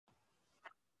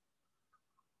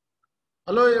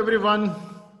Hello everyone,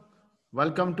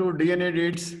 welcome to DNA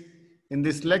Reads. In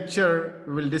this lecture,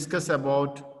 we will discuss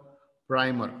about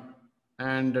primer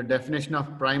and the definition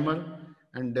of primer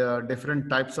and different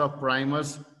types of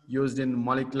primers used in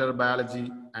molecular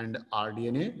biology and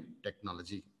RDNA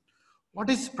technology. What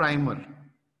is primer?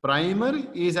 Primer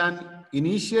is an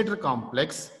initiator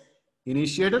complex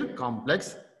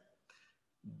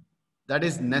that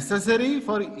is necessary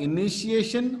for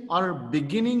initiation or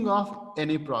beginning of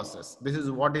any process. This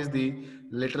is what is the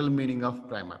literal meaning of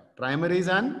primer. Primer is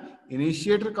an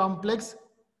initiator complex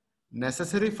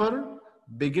necessary for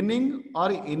beginning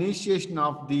or initiation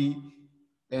of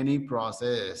any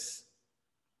process.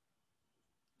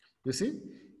 You see,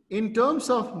 in terms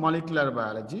of molecular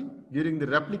biology, during the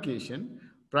replication,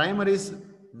 primer is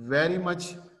very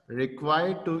much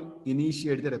required to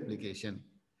initiate the replication.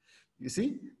 You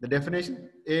see the definition,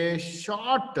 a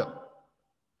short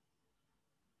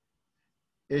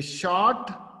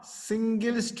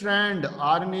single strand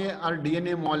RNA or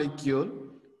DNA molecule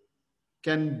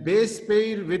can base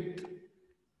pair with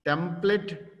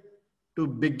template to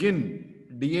begin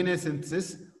DNA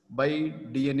synthesis by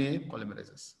DNA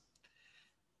polymerases.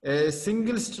 A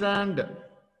single strand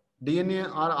DNA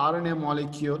or RNA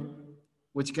molecule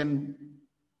which can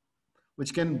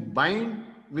bind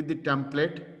with the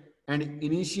template and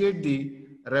initiate the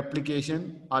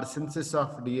replication or synthesis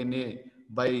of DNA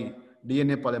by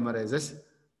DNA polymerases,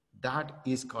 that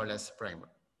is called as primer.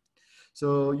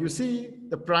 So you see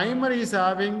the primer is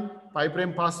having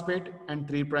 5' phosphate and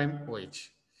 3' OH.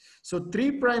 So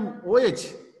 3'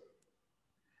 OH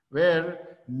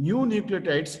where new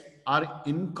nucleotides are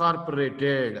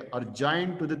incorporated or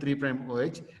joined to the 3'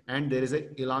 OH and there is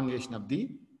an elongation of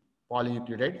the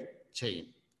polynucleotide chain.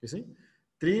 You see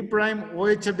 3'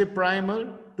 OH of the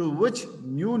primer to which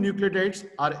new nucleotides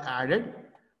are added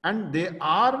and they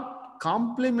are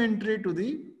complementary to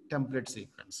the template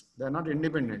sequence. They are not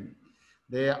independent.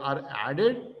 They are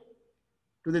added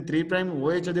to the 3'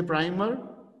 OH of the primer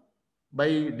by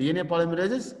DNA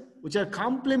polymerases which are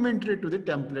complementary to the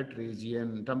template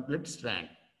region, template strand.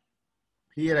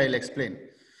 Here I'll explain.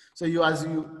 So as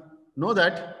you know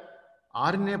that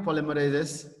RNA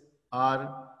polymerases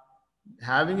are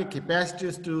having a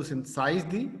capacity to synthesize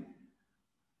the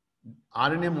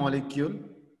RNA molecule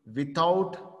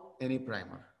without any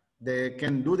primer. They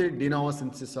can do the de novo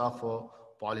synthesis of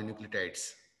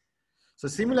polynucleotides. So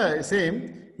same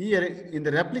here in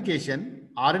the replication,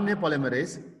 RNA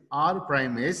polymerase or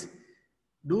primase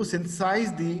do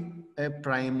synthesize a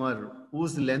primer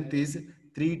whose length is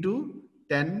 3 to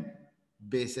 10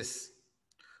 bases.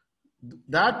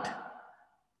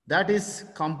 That is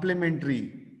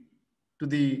complementary to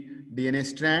the DNA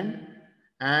strand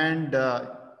and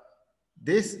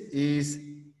this is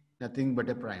nothing but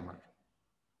a primer.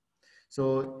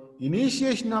 So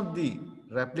initiation of the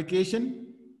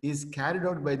replication is carried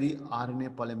out by the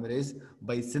RNA polymerase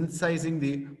by synthesizing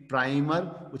the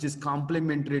primer which is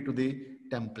complementary to the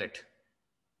template.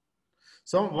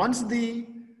 So once the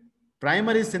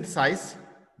primer is synthesized,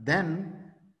 then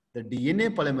the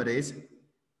DNA polymerase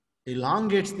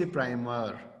elongates the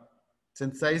primer,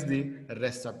 synthesize the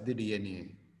rest of the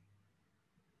DNA.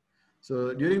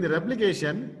 So during the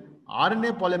replication,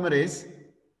 RNA polymerase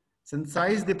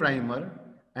synthesize the primer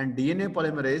and DNA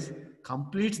polymerase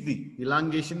completes the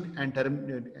elongation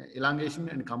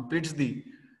and completes the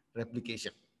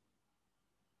replication.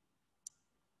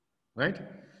 Right?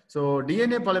 So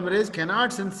DNA polymerase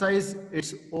cannot synthesize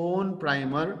its own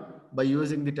primer by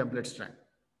using the template strand.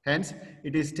 Hence,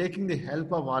 it is taking the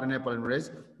help of RNA polymerase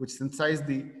which synthesize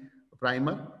the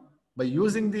primer. By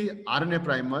using the RNA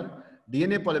primer,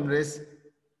 DNA polymerase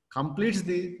completes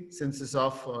the synthesis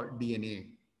of DNA.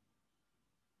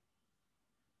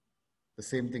 The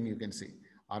same thing you can see.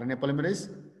 RNA polymerase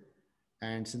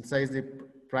and synthesize the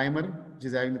primer which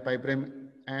is having the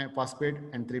 5' phosphate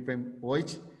and 3'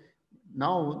 OH.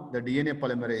 Now the DNA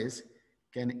polymerase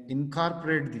can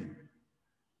incorporate the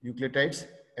nucleotides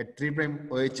at 3'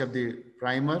 OH of the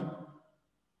primer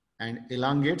and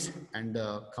elongates and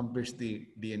completes the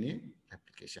DNA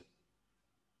replication.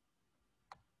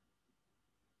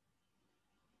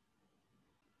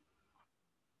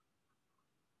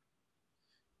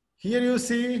 Here you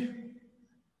see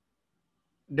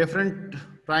different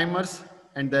primers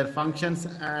and their functions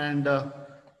and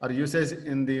are used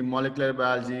in the molecular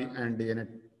biology and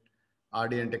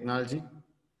RDNA technology.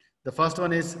 The first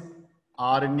one is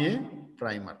RNA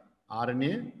primer.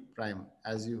 RNA primer.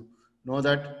 As you know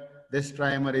that this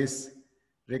primer is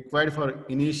required for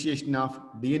initiation of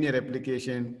DNA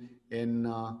replication in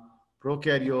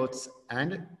prokaryotes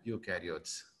and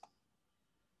eukaryotes.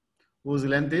 whose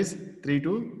length is 3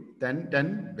 to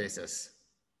 10 bases.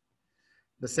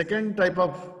 The second type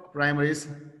of primer is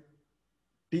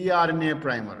tRNA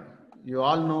primer. You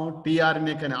all know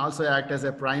tRNA can also act as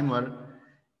a primer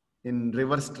in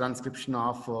reverse transcription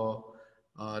of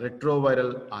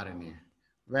retroviral RNA.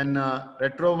 When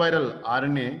retroviral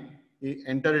RNA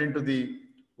entered into the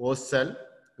host cell,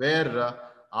 where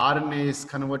RNA is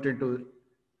converted to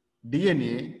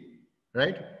DNA,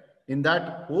 right? In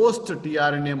that host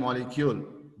tRNA molecule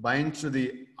binds to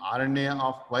the RNA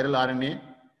of viral RNA,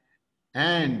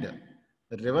 and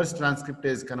the reverse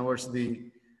transcriptase converts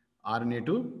the RNA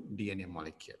to DNA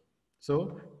molecule.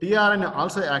 So tRNA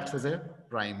also acts as a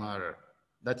primer.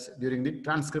 That's during the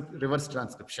reverse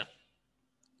transcription.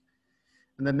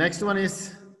 And the next one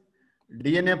is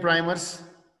DNA primers.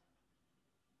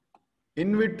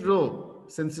 In vitro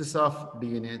synthesis of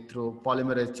DNA through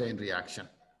polymerase chain reaction,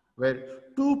 where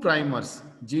two primers,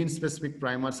 gene-specific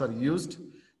primers are used.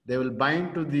 They will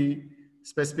bind to the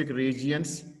specific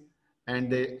regions and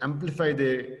they amplify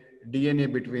the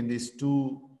DNA between these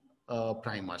two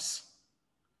primers.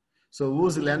 So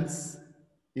whose length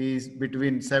is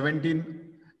between 17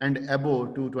 and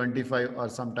above to 25 or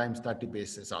sometimes 30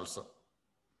 bases also.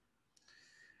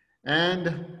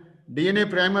 And DNA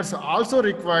primers are also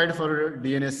required for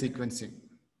DNA sequencing.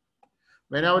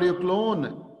 Whenever you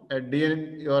clone a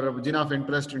DNA or a gene of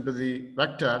interest into the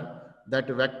vector, that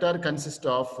vector consists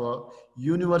of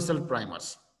universal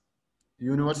primers.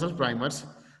 Universal primers.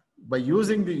 By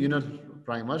using the universal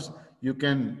primers, you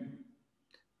can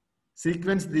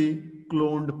sequence the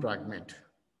cloned fragment.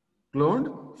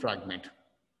 Cloned fragment.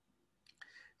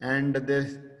 And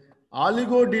the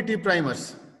oligo-DT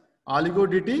primers.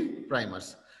 Oligo-DT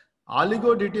primers.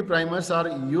 Oligo-DT primers are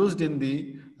used in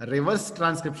the reverse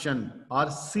transcription or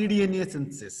cDNA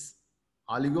synthesis.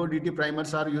 Oligo-DT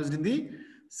primers are used in the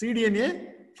cDNA,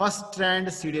 first strand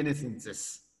cDNA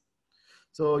synthesis.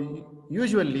 So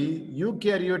usually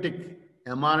eukaryotic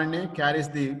mRNA carries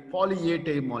the poly-A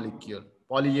type molecule,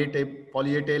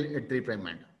 poly-A-tail at 3'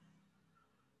 end.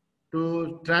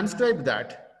 To transcribe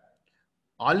that,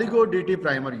 oligo-DT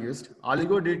primer used.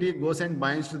 Oligo-DT goes and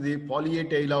binds to the poly-A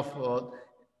tail of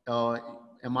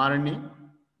mRNA.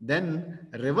 Then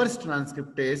reverse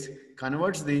transcriptase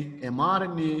converts the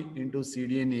mRNA into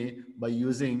cDNA by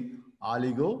using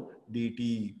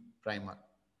oligo-DT primer.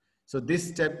 So this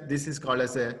step, this is called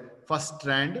as a first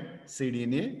strand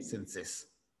cDNA synthesis.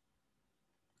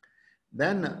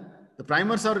 Then the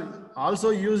primers are also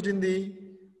used in the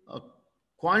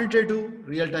quantitative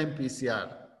real-time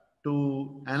PCR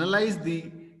to analyze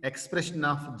the expression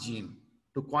of gene,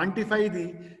 to quantify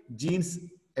the genes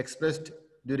expressed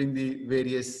during the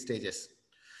various stages.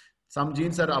 Some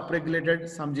genes are upregulated,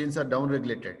 some genes are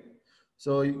downregulated.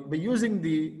 So by using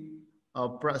the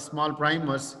small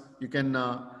primers, you can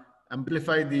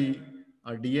amplify the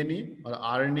DNA or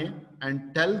RNA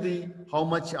and tell the how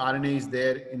much RNA is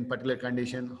there in particular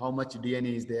condition, how much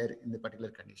DNA is there in the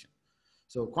particular condition.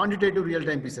 So quantitative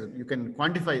real-time PCR, you can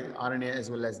quantify RNA as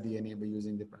well as DNA by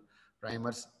using the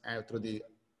primers through the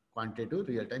quantitative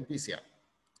real-time PCR.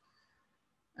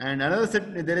 And another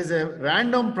set, there is a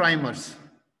random primers.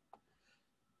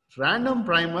 Random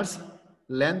primers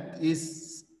length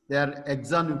is, they are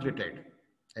hexanucleotide.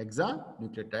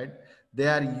 Hexanucleotide. They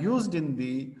are used in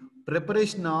the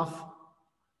preparation of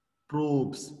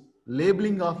probes,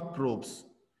 labeling of probes.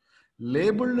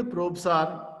 Labeled probes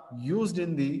are used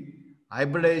in the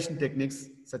hybridization techniques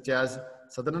such as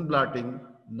southern blotting,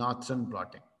 northern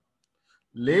blotting.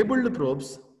 Labeled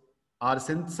probes are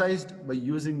synthesized by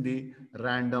using the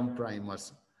random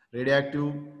primers.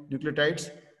 Radioactive nucleotides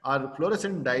or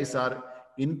fluorescent dyes are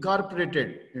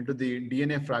incorporated into the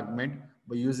DNA fragment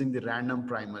by using the random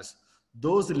primers.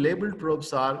 Those labeled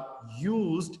probes are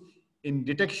used in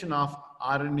detection of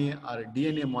RNA or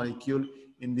DNA molecule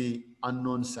in the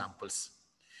unknown samples.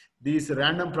 These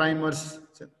random primers,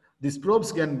 these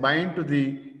probes can bind to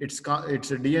its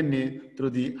DNA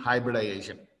through the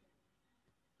hybridization.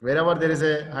 Wherever there is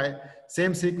a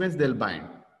same sequence, they'll bind.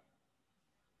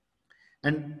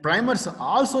 And primers are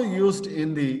also used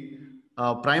in the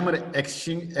primer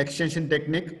extension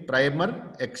technique,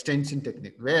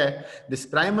 where this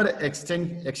primer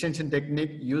extension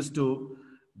technique used to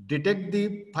detect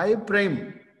the 5'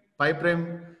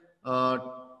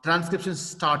 transcription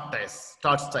start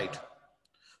site.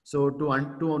 So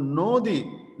to know the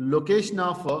location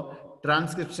of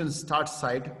transcription start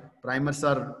site, primers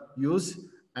are used,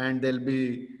 and there'll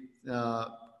be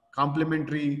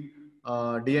complementary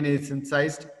DNA is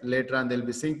synthesized. Later on, they'll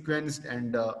be sequenced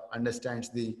and understands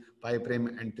the 5'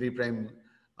 and 3'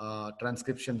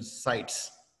 transcription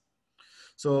sites.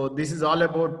 So this is all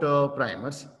about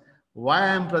primers. Why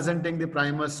I am presenting the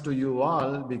primers to you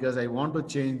all? Because I want to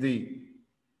change the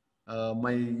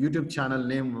my YouTube channel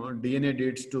name DNA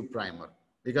Dates to Primer.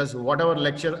 Because whatever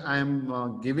lecture I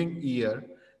am giving here,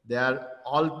 they are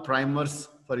all primers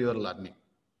for your learning.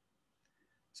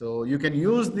 So you can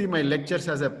use my lectures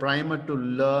as a primer to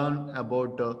learn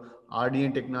about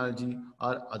RDN technology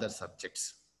or other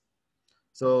subjects.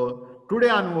 So today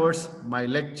onwards, my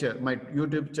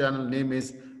YouTube channel name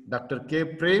is Dr. K.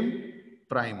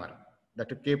 Primer.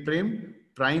 Dr. K.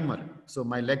 Primer. So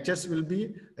my lectures will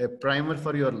be a primer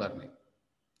for your learning.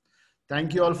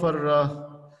 Thank you all for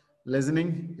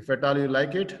listening. If at all you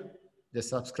like it, just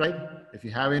subscribe. If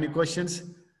you have any questions,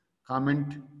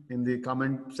 comment in the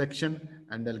comment section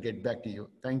and I'll get back to you.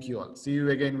 Thank you all. See you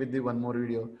again with the one more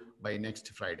video by next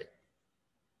Friday.